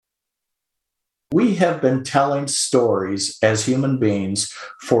We have been telling stories as human beings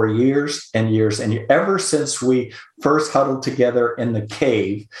for years and years. And ever since we first huddled together in the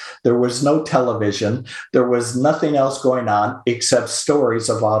cave, there was no television. There was nothing else going on except stories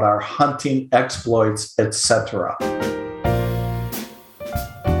about our hunting exploits, etc.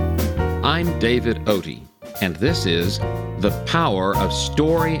 I'm David Otey, and this is The Power of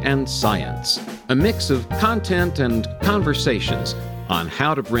Story and Science, a mix of content and conversations on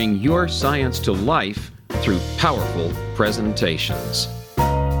how to bring your science to life through powerful presentations.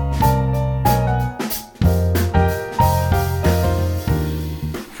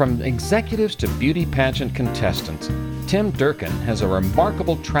 From executives to beauty pageant contestants, Tim Durkin has a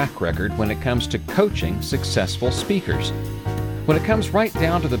remarkable track record when it comes to coaching successful speakers. When it comes right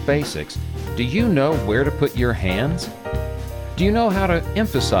down to the basics, do you know where to put your hands? Do you know how to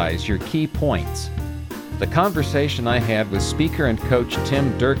emphasize your key points? The conversation I had with speaker and coach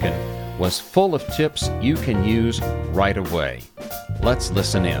Tim Durkin was full of tips you can use right away. Let's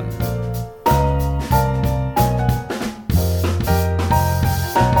listen in.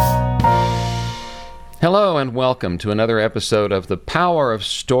 Hello and welcome to another episode of The Power of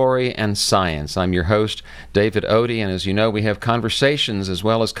Story and Science. I'm your host, David Otey, and as you know, we have conversations as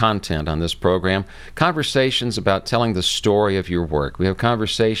well as content on this program. Conversations about telling the story of your work. We have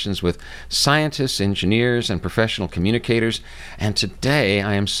conversations with scientists, engineers, and professional communicators, and today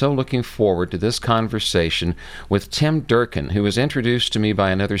I am so looking forward to this conversation with Tim Durkin, who was introduced to me by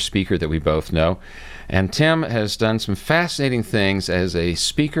another speaker that we both know. And Tim has done some fascinating things as a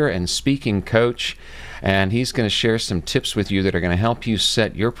speaker and speaking coach, and he's going to share some tips with you that are going to help you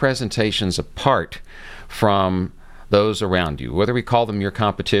set your presentations apart from those around you. Whether we call them your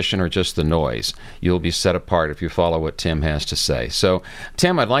competition or just the noise, you'll be set apart if you follow what Tim has to say. So,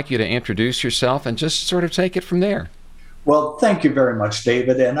 Tim, I'd like you to introduce yourself and just sort of take it from there. Well, thank you very much,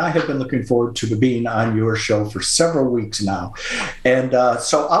 David. And I have been looking forward to being on your show for several weeks now. And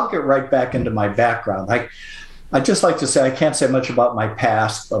so I'll get right back into my background. I just like to say I can't say much about my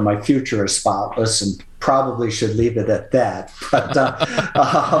past, but my future is spotless and probably should leave it at that. But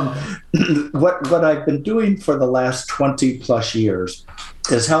what I've been doing for the last 20 plus years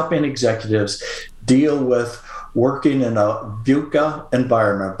is helping executives deal with working in a VUCA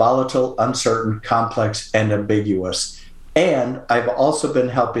environment, volatile, uncertain, complex, and ambiguous. And I've also been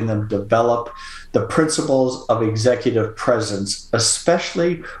helping them develop the principles of executive presence,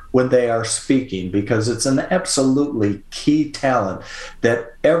 especially when they are speaking, because it's an absolutely key talent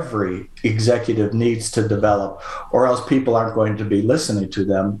that every executive needs to develop, or else people aren't going to be listening to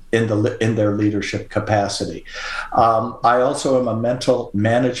them in their leadership capacity. I also am a mental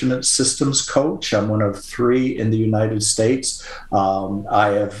management systems coach. I'm one of 3 in the United States.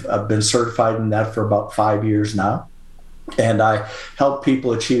 I've been certified in that for about 5 years now. And I help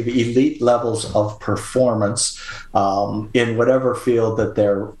people achieve elite levels of performance in whatever field that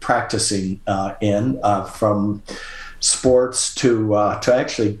they're practicing in, from sports to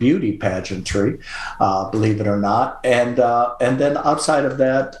actually beauty pageantry, believe it or not. And then outside of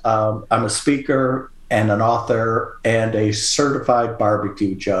that, I'm a speaker and an author and a certified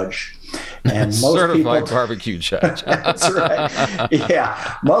barbecue judge. And most certified barbecue judge. That's right.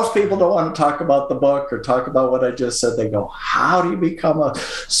 Yeah. Most people don't want to talk about the book or talk about what I just said. They go, how do you become a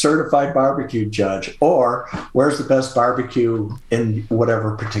certified barbecue judge? Or where's the best barbecue in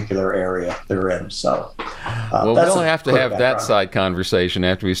whatever particular area they're in? So well, we'll have to have that side conversation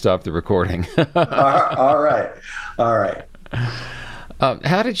after we stop the recording. All right.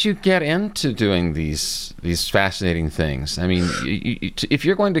 How did you get into doing these fascinating things? I mean, if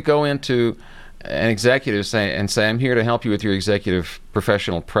you're going to go into an executive and say, I'm here to help you with your executive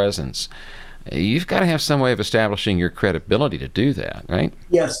professional presence, you've got to have some way of establishing your credibility to do that, right?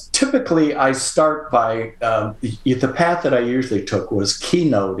 Yes. Typically, I start by, the path that I usually took was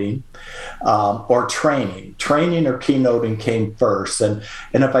keynoting or training. Training or keynoting came first. And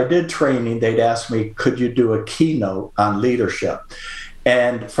if I did training, they'd ask me, could you do a keynote on leadership?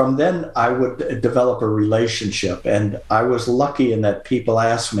 And from then, I would develop a relationship. And I was lucky in that people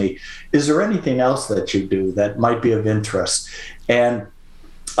asked me, is there anything else that you do that might be of interest? And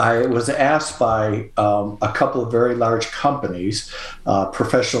I was asked by a couple of very large companies,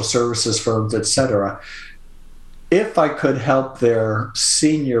 professional services firms, et cetera, if I could help their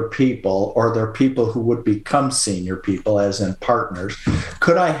senior people or their people who would become senior people, as in partners,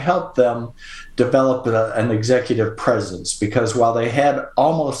 could I help them develop an executive presence? Because while they had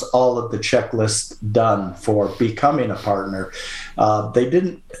almost all of the checklists done for becoming a partner,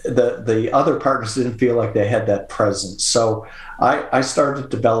 the other partners didn't feel like they had that presence. So I started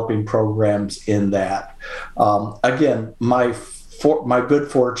developing programs in that. Again, my my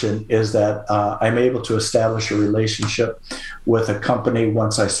good fortune is that I'm able to establish a relationship with a company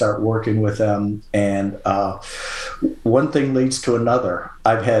once I start working with them, and one thing leads to another.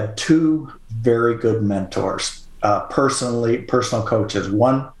 I've had two very good mentors, personal coaches.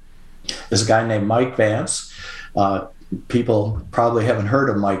 One is a guy named Mike Vance. People probably haven't heard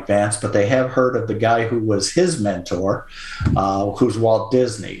of Mike Vance, but they have heard of the guy who was his mentor, who's Walt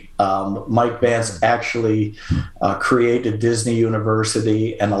Disney. Mike Vance actually created Disney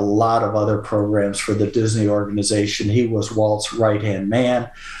University and a lot of other programs for the Disney organization. He was Walt's right-hand man.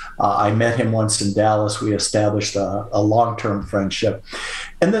 I met him once in Dallas. We established a long-term friendship.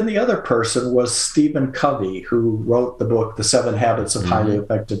 And then the other person was Stephen Covey, who wrote the book, The 7 Habits of Highly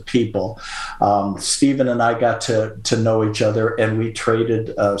Effective People. Stephen and I got to know each other, and we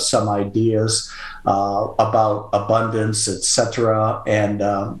traded some ideas about abundance, etc.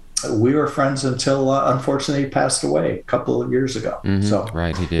 And we were friends until, unfortunately, he passed away a couple of years ago. So,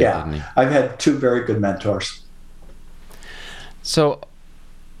 right, he did, didn't he? I've had two very good mentors. So,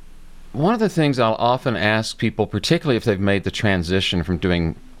 one of the things I'll often ask people, particularly if they've made the transition from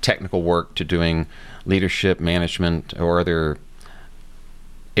doing technical work to doing leadership, management, or other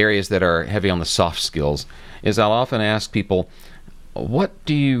areas that are heavy on the soft skills, is I'll often ask people, what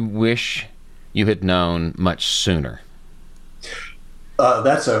do you wish you had known much sooner?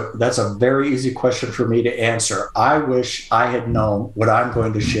 That's a very easy question for me to answer. I wish I had known what I'm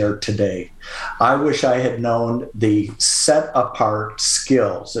going to share today. I wish I had known the set-apart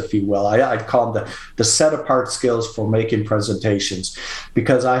skills, if you will. I'd call them the set-apart skills for making presentations,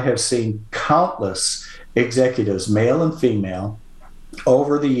 because I have seen countless executives, male and female,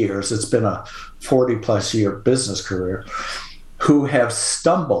 over the years, it's been a 40-plus year business career, who have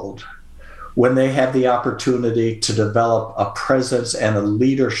stumbled when they have the opportunity to develop a presence and a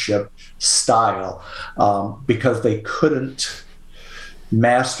leadership style, because they couldn't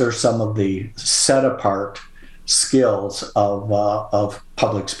master some of the set-apart skills of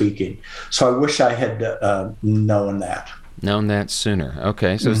public speaking. So I wish I had known that. Known that sooner.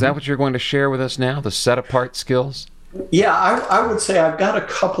 Okay, so is that what you're going to share with us now, the set-apart skills? Yeah, I would say I've got a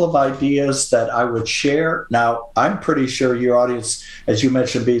couple of ideas that I would share. Now, I'm pretty sure your audience, as you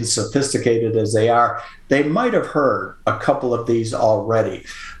mentioned, being sophisticated as they are, they might have heard a couple of these already.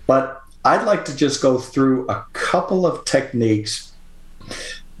 But I'd like to just go through a couple of techniques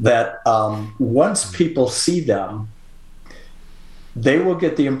that once people see them, they will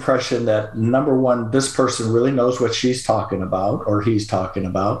get the impression that, number one, this person really knows what she's talking about or he's talking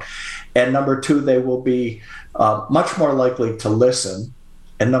about. And number two, they will be much more likely to listen.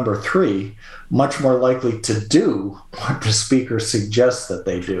 And number three, much more likely to do what the speaker suggests that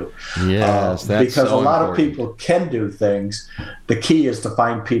they do. Yes, that's because so a lot important. of people can do things. The key is to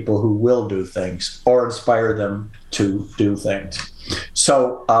find people who will do things or inspire them to do things.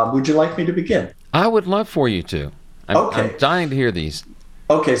 So would you like me to begin? I would love for you to. I'm dying to hear these.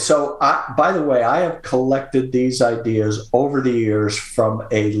 Okay, so by the way, I have collected these ideas over the years from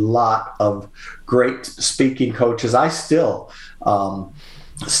a lot of great speaking coaches. I still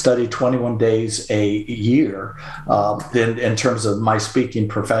study 21 days a year in terms of my speaking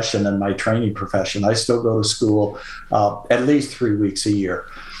profession and my training profession. I still go to school at least 3 weeks a year.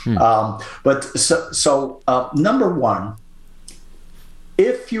 But number one,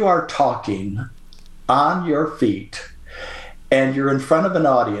 if you are talking on your feet and you're in front of an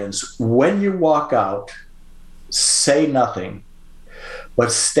audience, when you walk out, say nothing,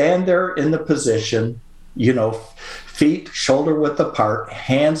 but stand there in the position, feet shoulder width apart,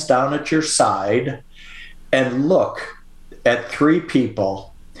 hands down at your side, and look at three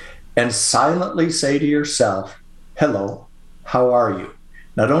people and silently say to yourself, "Hello, how are you?"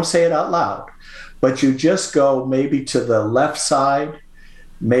 Now, don't say it out loud, but you just go maybe to the left side,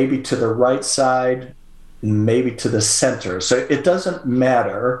 maybe to the right side, maybe to the center. So it doesn't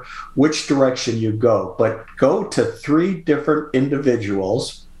matter which direction you go, but go to three different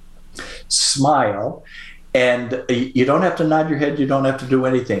individuals, smile, and you don't have to nod your head, you don't have to do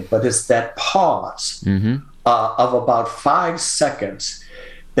anything, but it's that pause of about 5 seconds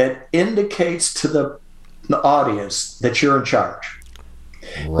that indicates to the audience that you're in charge,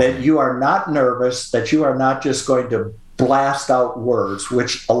 that you are not nervous, that you are not just going to blast out words,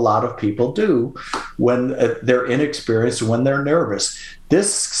 which a lot of people do when they're inexperienced, when they're nervous.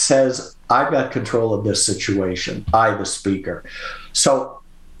 This says, I've got control of this situation, I, the speaker. So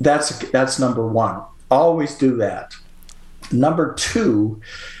that's number one. Always do that. Number two,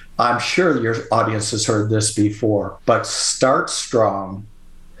 I'm sure your audience has heard this before, but start strong,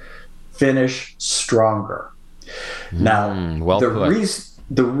 finish stronger. Now,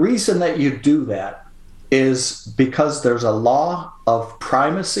 the reason that you do that is because there's a law of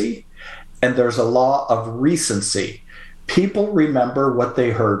primacy and there's a law of recency. People remember what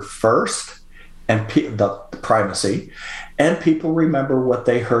they heard first, and the primacy, and people remember what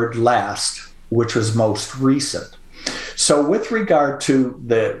they heard last, which was most recent. So with regard to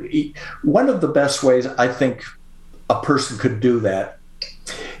one of the best ways I think a person could do that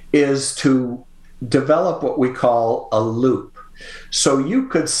is to develop what we call a loop. So you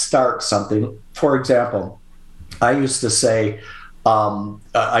could start something. For example, I used to say,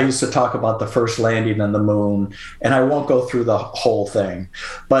 I used to talk about the first landing on the moon, and I won't go through the whole thing,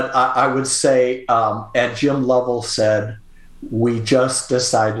 but I would say, and Jim Lovell said, "We just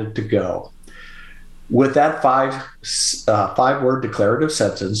decided to go." With that five-word declarative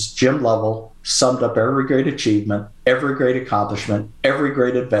sentence, Jim Lovell summed up every great achievement, every great accomplishment, every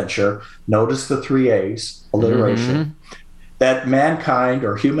great adventure. Notice the 3 A's, alliteration, that mankind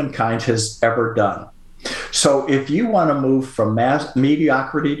or humankind has ever done. So if you want to move from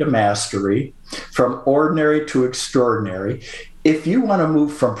mediocrity to mastery, from ordinary to extraordinary, if you want to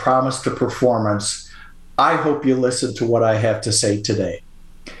move from promise to performance, I hope you listen to what I have to say today.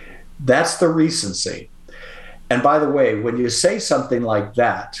 That's the recency. And by the way, when you say something like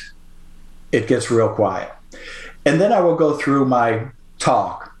that, it gets real quiet. And then I will go through my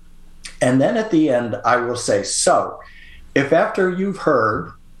talk. And then at the end, I will say, so if after you've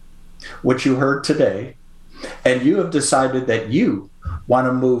heard what you heard today, and you have decided that you want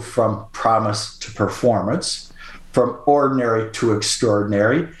to move from promise to performance, from ordinary to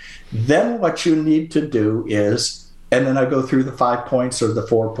extraordinary, then what you need to do is, and then I go through the 5 points or the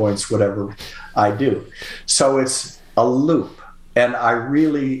 4 points, whatever I do. So it's a loop. And I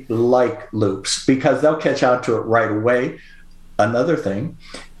really like loops because they'll catch on to it right away. Another thing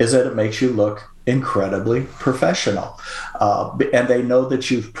is that it makes you look incredibly professional, and they know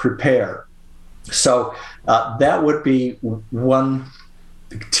that you've prepared. So that would be one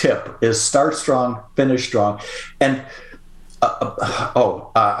tip: is start strong, finish strong. And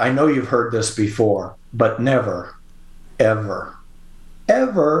I know you've heard this before, but never, ever,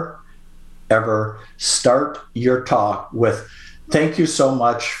 ever, ever start your talk with, "Thank you so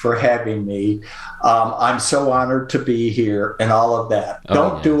much for having me. I'm so honored to be here," and all of that.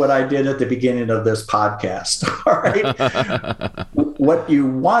 Don't do what I did at the beginning of this podcast. All right. What you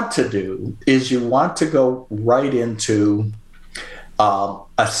want to do is you want to go right into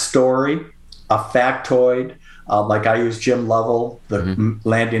a story, a factoid, like I use Jim Lovell, the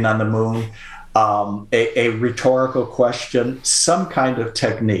landing on the moon, a rhetorical question, some kind of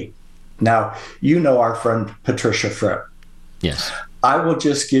technique. Now, you know our friend Patricia Fripp. Yes. I will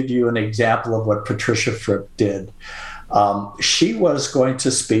just give you an example of what Patricia Fripp did. She was going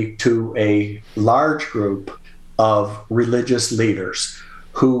to speak to a large group of religious leaders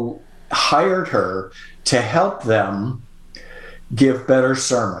who hired her to help them give better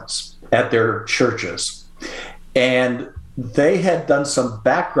sermons at their churches. And they had done some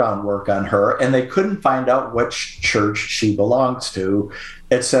background work on her, and they couldn't find out which church she belongs to,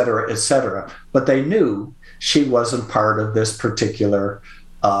 et cetera, et cetera. But they knew she wasn't part of this particular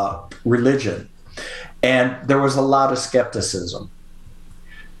religion. And there was a lot of skepticism.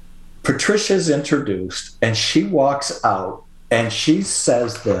 Patricia's introduced, and she walks out, and she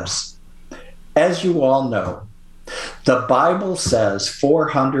says this: "As you all know, the Bible says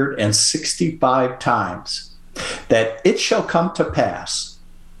 465 times that it shall come to pass,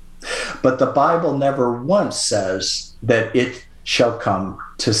 but the Bible never once says that it shall come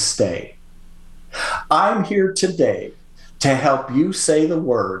to stay. I'm here today to help you say the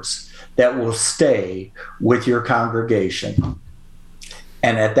words that will stay with your congregation."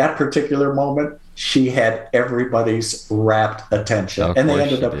 And at that particular moment, she had everybody's rapt attention. And they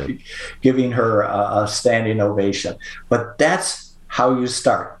ended up giving her a standing ovation. But that's how you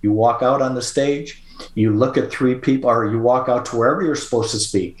start. You walk out on the stage, you look at 3 people, or you walk out to wherever you're supposed to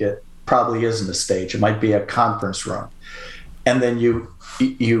speak. It probably isn't a stage. It might be a conference room. And then you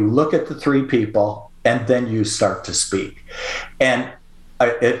look at the 3 people, and then you start to speak. And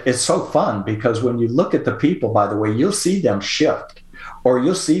it's so fun because when you look at the people, by the way, you'll see them shift, or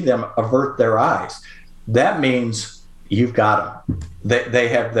you'll see them avert their eyes. That means you've got them. They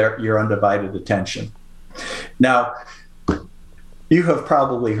have your undivided attention. Now, you have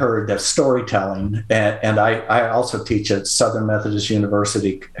probably heard that storytelling, and I also teach at Southern Methodist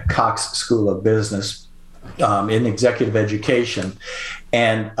University, Cox School of Business, in executive education.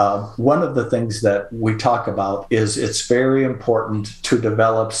 And one of the things that we talk about is it's very important to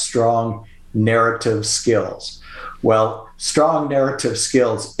develop strong narrative skills. Well, strong narrative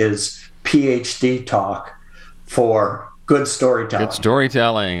skills is PhD talk for good storytelling. Good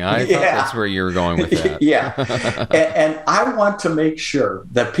storytelling. I thought that's where you were going with that. Yeah. And I want to make sure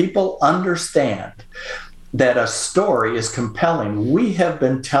that people understand that a story is compelling. We have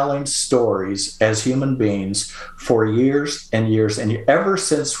been telling stories as human beings for years and years. And ever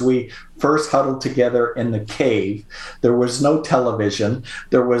since we first huddled together in the cave, there was no television.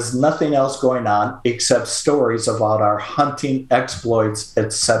 There was nothing else going on except stories about our hunting exploits,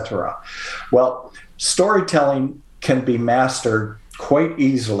 etc. Well, storytelling can be mastered quite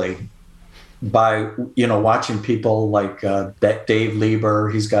easily by watching people like Dave Lieber.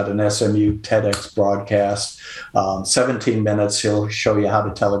 He's got an SMU TEDx broadcast, 17 minutes. He'll show you how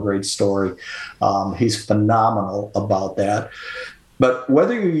to tell a great story. He's phenomenal about that. But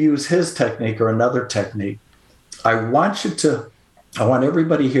whether you use his technique or another technique, I want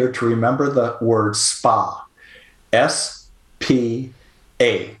everybody here to remember the word SPA, S-P-A,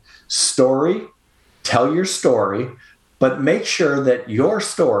 story. Tell your story, but make sure that your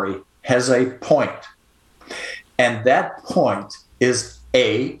story has a point. And that point is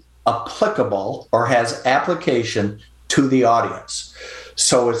applicable or has application to the audience.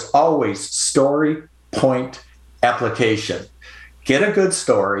 So it's always story, point, application. Get a good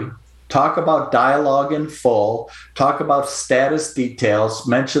story, talk about dialogue in full, talk about status details,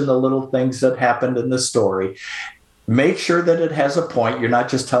 mention the little things that happened in the story. Make sure that it has a point. You're not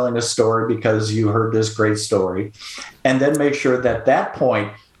just telling a story because you heard this great story. And then make sure that that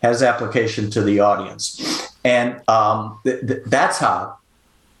point has application to the audience. And that's how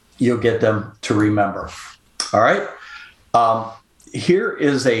you'll get them to remember. All right? Here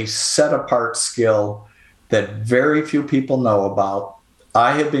is a set-apart skill that very few people know about.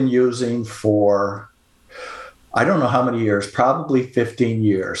 I have been using for, I don't know how many years, probably 15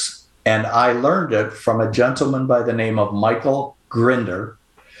 years. And I learned it from a gentleman by the name of Michael Grinder.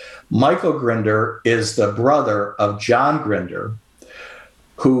 Michael Grinder is the brother of John Grinder,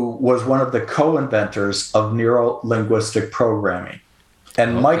 who was one of the co-inventors of neuro-linguistic programming.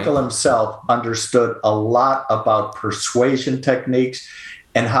 And Michael himself understood a lot about persuasion techniques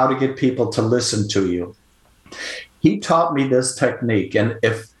and how to get people to listen to you. He taught me this technique. And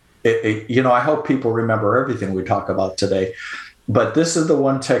I hope people remember everything we talk about today. But this is the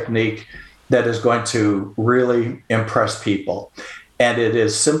one technique that is going to really impress people. And it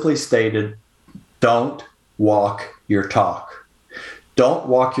is simply stated, don't walk your talk. Don't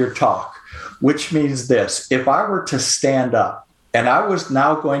walk your talk, which means this. If I were to stand up and I was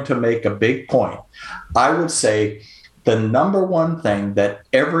now going to make a big point, I would say the number one thing that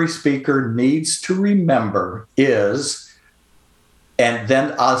every speaker needs to remember is, and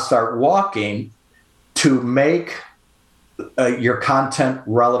then I'll start walking to make your content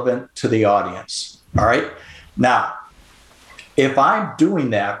relevant to the audience. All right. Now, if I'm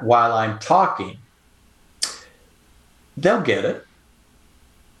doing that while I'm talking, they'll get it.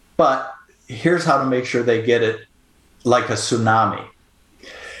 But here's how to make sure they get it like a tsunami.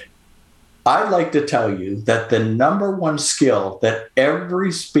 I'd like to tell you that the number one skill that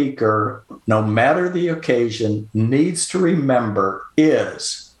every speaker, no matter the occasion, needs to remember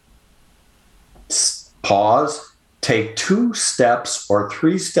is pause, take 2 steps or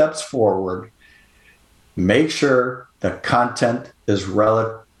 3 steps forward, make sure the content is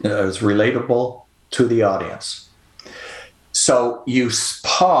relatable to the audience. So you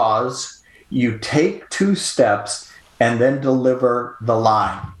pause, you take 2 steps, and then deliver the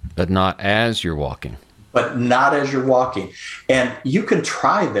line. But not as you're walking. But not as you're walking. And you can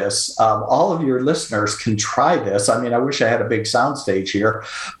try this. All of your listeners can try this. I mean, I wish I had a big soundstage here,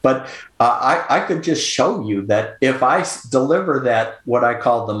 but I could just show you that if I deliver that, what I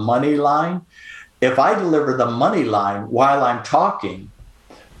call the money line, if I deliver the money line while I'm talking,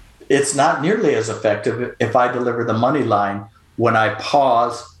 it's not nearly as effective if I deliver the money line when I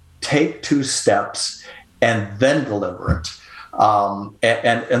pause, take 2 steps, and then deliver it.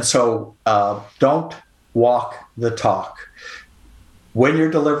 So don't walk the talk. When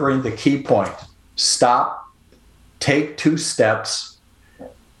you're delivering the key point, stop, take 2 steps,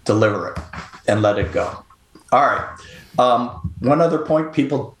 deliver it, and let it go. All right. One other point,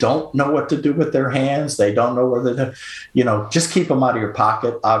 people don't know what to do with their hands. They don't know whether to, just keep them out of your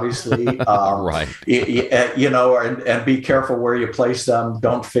pocket, obviously. Right. And be careful where you place them.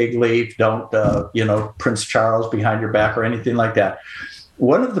 Don't fig leaf, don't, Prince Charles behind your back or anything like that.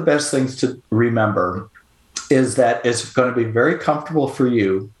 One of the best things to remember is that it's going to be very comfortable for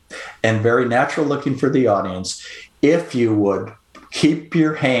you and very natural looking for the audience if you would keep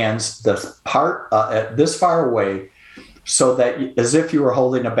your hands this far away, so that as if you were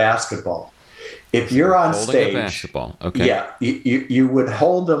holding a basketball. If you're on stage, a basketball. Okay. Yeah, you would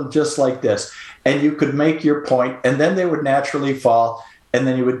hold them just like this. and you could make your point, and then they would naturally fall, and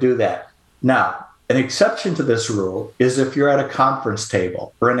then you would do that. Now, an exception to this rule is if you're at a conference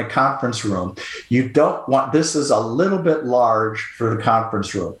table or in a conference room, you don't want, this is a little bit large for the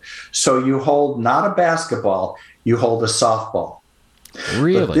conference room. So you hold not a basketball, you hold a softball.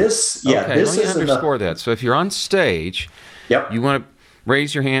 Really? But this, yeah, okay, this let me is underscore that. So if you're on stage, Yep. you want to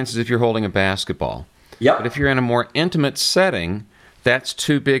raise your hands as if you're holding a basketball. Yep. But if you're in a more intimate setting, that's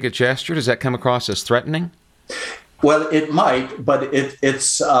too big a gesture. Does that come across as threatening? Well, it might, but it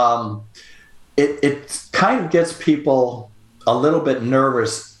kind of gets people a little bit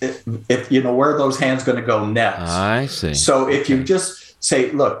nervous if you know where those hands going to go next. I see. So if you just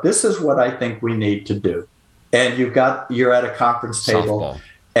say, look, this is what I think we need to do, and you're at a conference table Softball.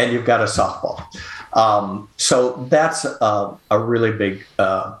 and you've got a softball. So that's a really big,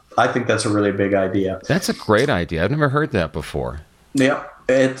 I think that's a really big idea. That's a great idea. I've never heard that before. Yeah.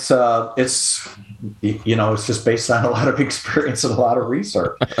 It's just based on a lot of experience and a lot of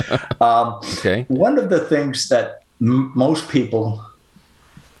research. Okay. One of the things that most people,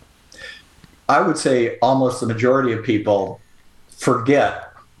 I would say almost the majority of people, forget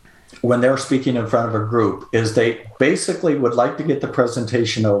when they're speaking in front of a group is they basically would like to get the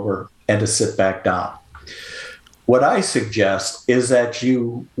presentation over and to sit back down. What I suggest is that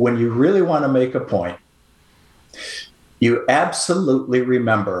when you really want to make a point, you absolutely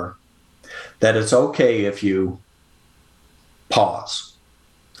remember that it's okay if you pause,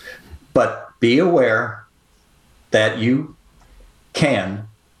 but be aware that you can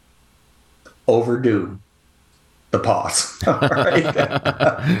overdo the pause. All right?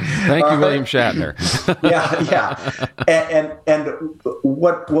 Thank you, William Shatner. yeah. And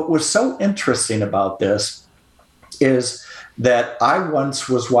what was so interesting about this is that I once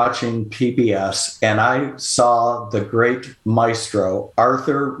was watching PBS and I saw the great maestro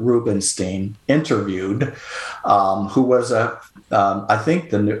Arthur Rubinstein interviewed, who was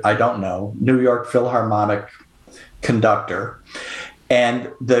New York Philharmonic conductor.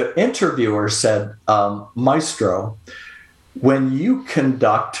 And the interviewer said, Maestro, when you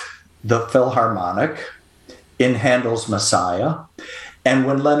conduct the Philharmonic in Handel's Messiah, and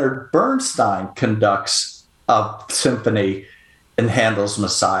when Leonard Bernstein conducts a symphony in Handel's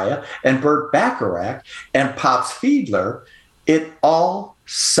Messiah, and Burt Bacharach and Pops Fiedler, it all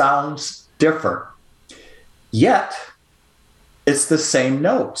sounds different. Yet, it's the same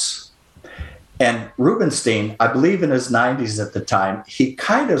notes. And Rubinstein, I believe in his 90s at the time, he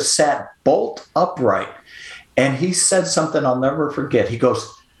kind of sat bolt upright. And he said something I'll never forget. He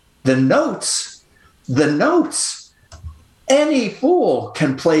goes, the notes, any fool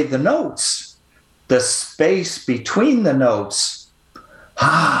can play the notes. The space between the notes,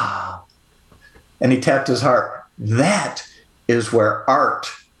 and he tapped his heart. That is where art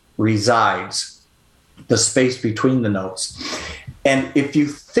resides, the space between the notes. And if you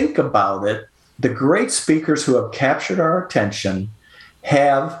think about it, the great speakers who have captured our attention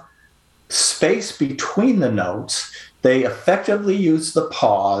have space between the notes. They effectively use the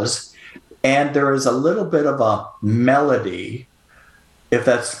pause, and there is a little bit of a melody, if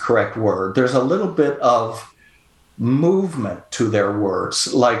that's the correct word. There's a little bit of movement to their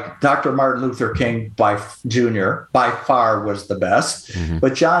words. Like Dr. Martin Luther King Jr. by far was the best,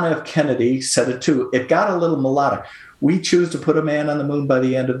 but John F. Kennedy said it too. It got a little melodic. We choose to put a man on the moon by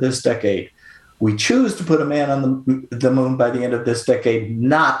the end of this decade. We choose to put a man on the moon by the end of this decade,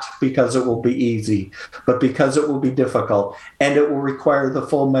 not because it will be easy, but because it will be difficult, and it will require the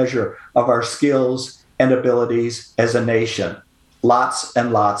full measure of our skills and abilities as a nation. Lots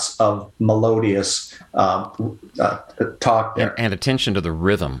and lots of melodious talk there. And attention to the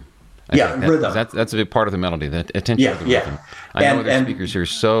rhythm. Rhythm. That's a big part of the melody, the attention to the rhythm. I know the speakers here are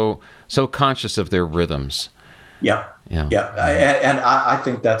so conscious of their rhythms. Yeah. And I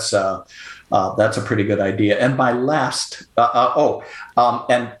think that's a pretty good idea. And my last,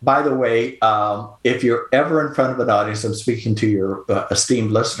 and by the way, if you're ever in front of an audience, I'm speaking to your esteemed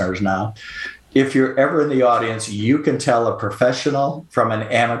listeners now. If you're ever in the audience, you can tell a professional from an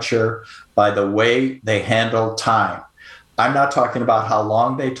amateur by the way they handle time. I'm not talking about how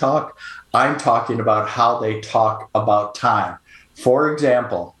long they talk. I'm talking about how they talk about time. For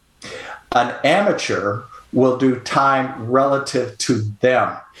example, an amateur will do time relative to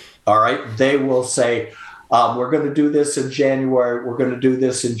them. All right. They will say, we're going to do this in January. We're going to do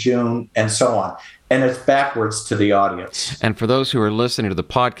this in June, and so on. And it's backwards to the audience. And for those who are listening to the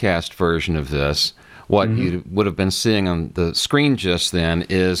podcast version of this, what you would have been seeing on the screen just then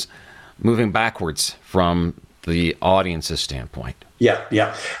is moving backwards from the audience's standpoint.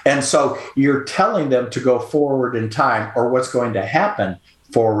 Yeah. And so you're telling them to go forward in time, or what's going to happen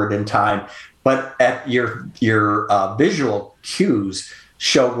forward in time. but at your visual cues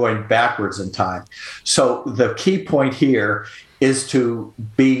show going backwards in time. So the key point here is to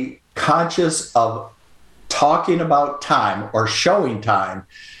be conscious of talking about time or showing time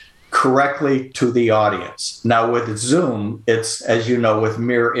correctly to the audience. Now with Zoom, it's, as you know, with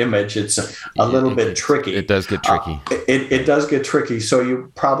mirror image, it's a little bit tricky. It does get tricky. It does get tricky. So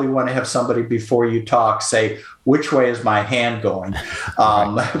you probably want to have somebody before you talk say, which way is my hand going?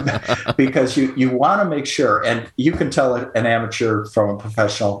 Because you want to make sure, and you can tell an amateur from a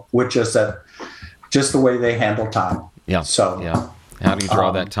professional with just the way they handle time. Yeah. So yeah. How do you draw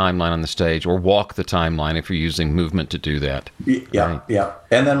that timeline on the stage, or walk the timeline if you're using movement to do that? Yeah, right. Yeah.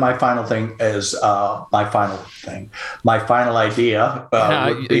 And then my final thing is my final idea.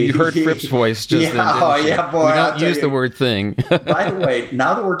 You heard Fripp's voice just then. Boy. We don't use the word thing. By the way,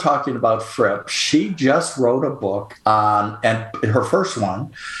 now that we're talking about Fripp, she just wrote a book and her first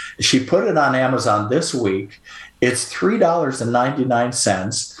one, she put it on Amazon this week. It's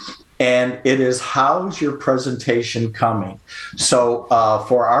 $3.99. And it is, how's your presentation coming? So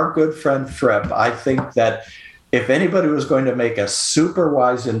for our good friend Fripp, I think that if anybody was going to make a super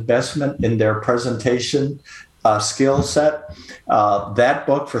wise investment in their presentation skill set, that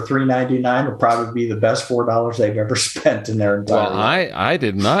book for $3.99 would probably be the best $4 they've ever spent in their entire life. Well, I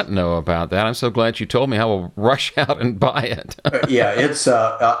did not know about that. I'm so glad you told me. I will rush out and buy it. Yeah, it's.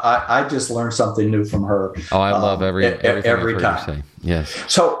 I just learned something new from her. Oh, I love everything every I've heard time. you say. Yes.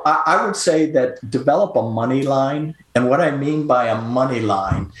 So I would say that develop a money line, and what I mean by a money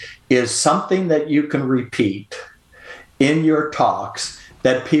line is something that you can repeat in your talks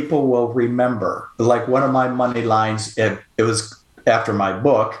that people will remember. Like one of my money lines, it was after my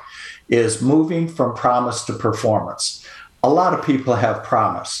book, is moving from promise to performance. A lot of people have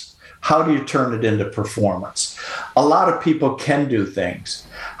promise. How do you turn it into performance? A lot of people can do things.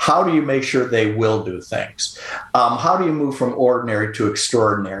 How do you make sure they will do things? How do you move from ordinary to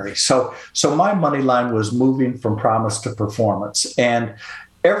extraordinary? So my money line was moving from promise to performance. And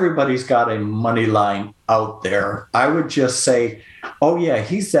everybody's got a money line out there. I would just say, oh yeah,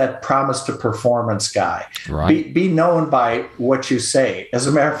 he's that promise to performance guy. Right. Be known by what you say. As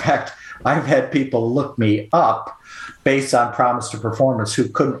a matter of fact, I've had people look me up based on promise to performance who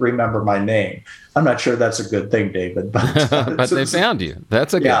couldn't remember my name. I'm not sure that's a good thing, David, but but they found you.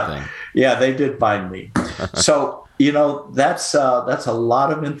 That's a good thing. Yeah, they did find me. So, that's a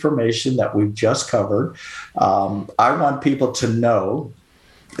lot of information that we've just covered. I want people to know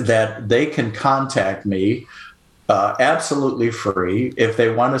that they can contact me absolutely free. If they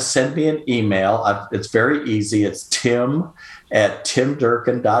want to send me an email, it's very easy. It's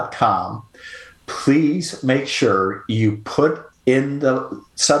tim@timdurkin.com. Please make sure you put in the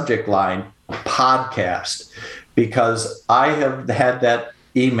subject line podcast, because I have had that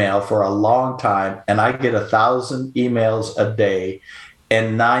email for a long time, and I get 1,000 emails a day,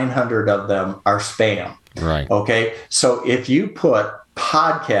 and 900 of them are spam. Right. Okay. So if you put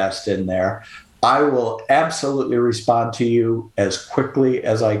podcast in there, I will absolutely respond to you as quickly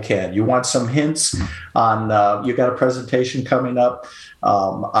as I can. You want some hints on, you got a presentation coming up,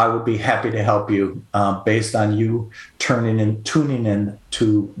 I would be happy to help you based on you tuning in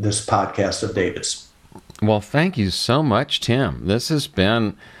to this podcast of David's. Well, thank you so much, Tim. This has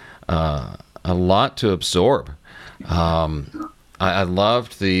been a lot to absorb. I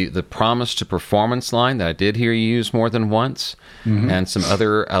loved the promise to performance line that I did hear you use more than once, and some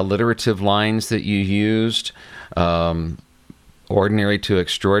other alliterative lines that you used. Ordinary to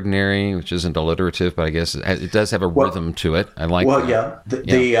extraordinary, which isn't alliterative, but I guess it does have a rhythm to it. I like that. Well, yeah.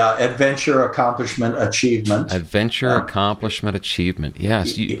 The adventure, accomplishment, achievement. Adventure, accomplishment, achievement.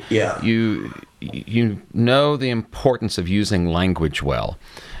 Yes. You know the importance of using language well.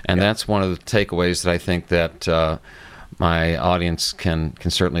 And that's one of the takeaways that I think that my audience can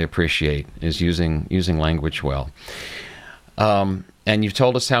certainly appreciate, is using language well. And you've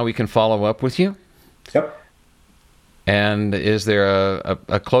told us how we can follow up with you. Yep. And is there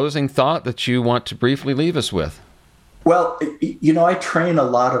a closing thought that you want to briefly leave us with? Well, I train a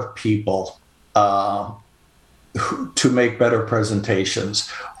lot of people to make better presentations,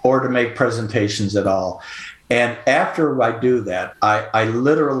 or to make presentations at all. And after I do that, I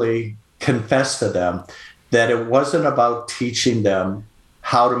literally confess to them that it wasn't about teaching them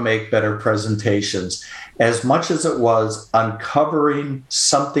how to make better presentations as much as it was uncovering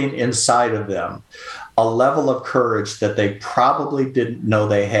something inside of them, a level of courage that they probably didn't know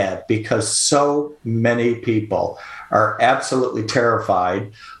they had, because so many people are absolutely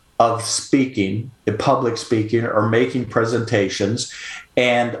terrified of speaking, public speaking, or making presentations.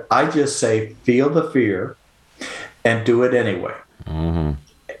 And I just say, feel the fear and do it anyway.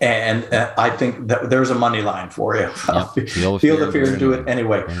 And I think that there's a money line for you. Yep. Feel the fear and do it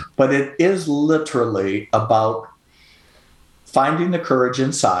anyway. Right. But it is literally about finding the courage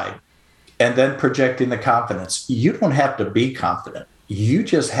inside and then projecting the confidence. You don't have to be confident. You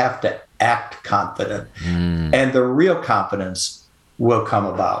just have to act confident. And the real confidence will come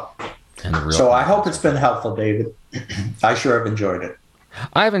about. So I hope it's been helpful, David. I sure have enjoyed it.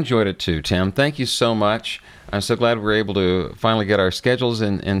 I've enjoyed it too, Tim. Thank you so much. I'm so glad we're able to finally get our schedules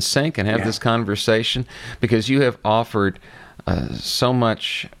in sync and have this conversation, because you have offered so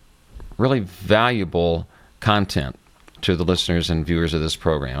much really valuable content to the listeners and viewers of this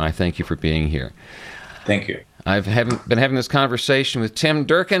program. I thank you for being here. Thank you. I've been having this conversation with Tim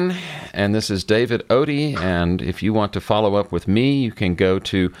Durkin, and this is David Odie. And if you want to follow up with me, you can go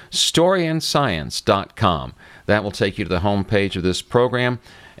to storyandscience.com. That will take you to the home page of this program,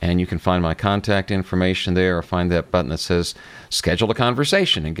 and you can find my contact information there, or find that button that says schedule a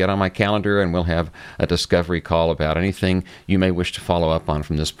conversation, and get on my calendar, and we'll have a discovery call about anything you may wish to follow up on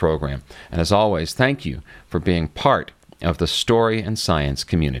from this program. And as always, thank you for being part of the Story and Science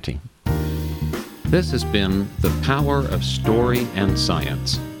community. This has been The Power of Story and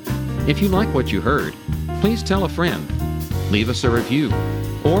Science. If you like what you heard, please tell a friend, leave us a review,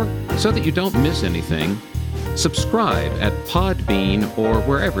 or so that you don't miss anything, subscribe at Podbean or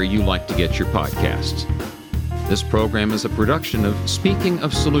wherever you like to get your podcasts. This program is a production of Speaking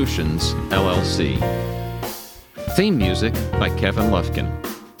of Solutions, LLC. Theme music by Kevin Lufkin.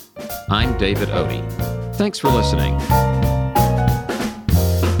 I'm David Odie. Thanks for listening.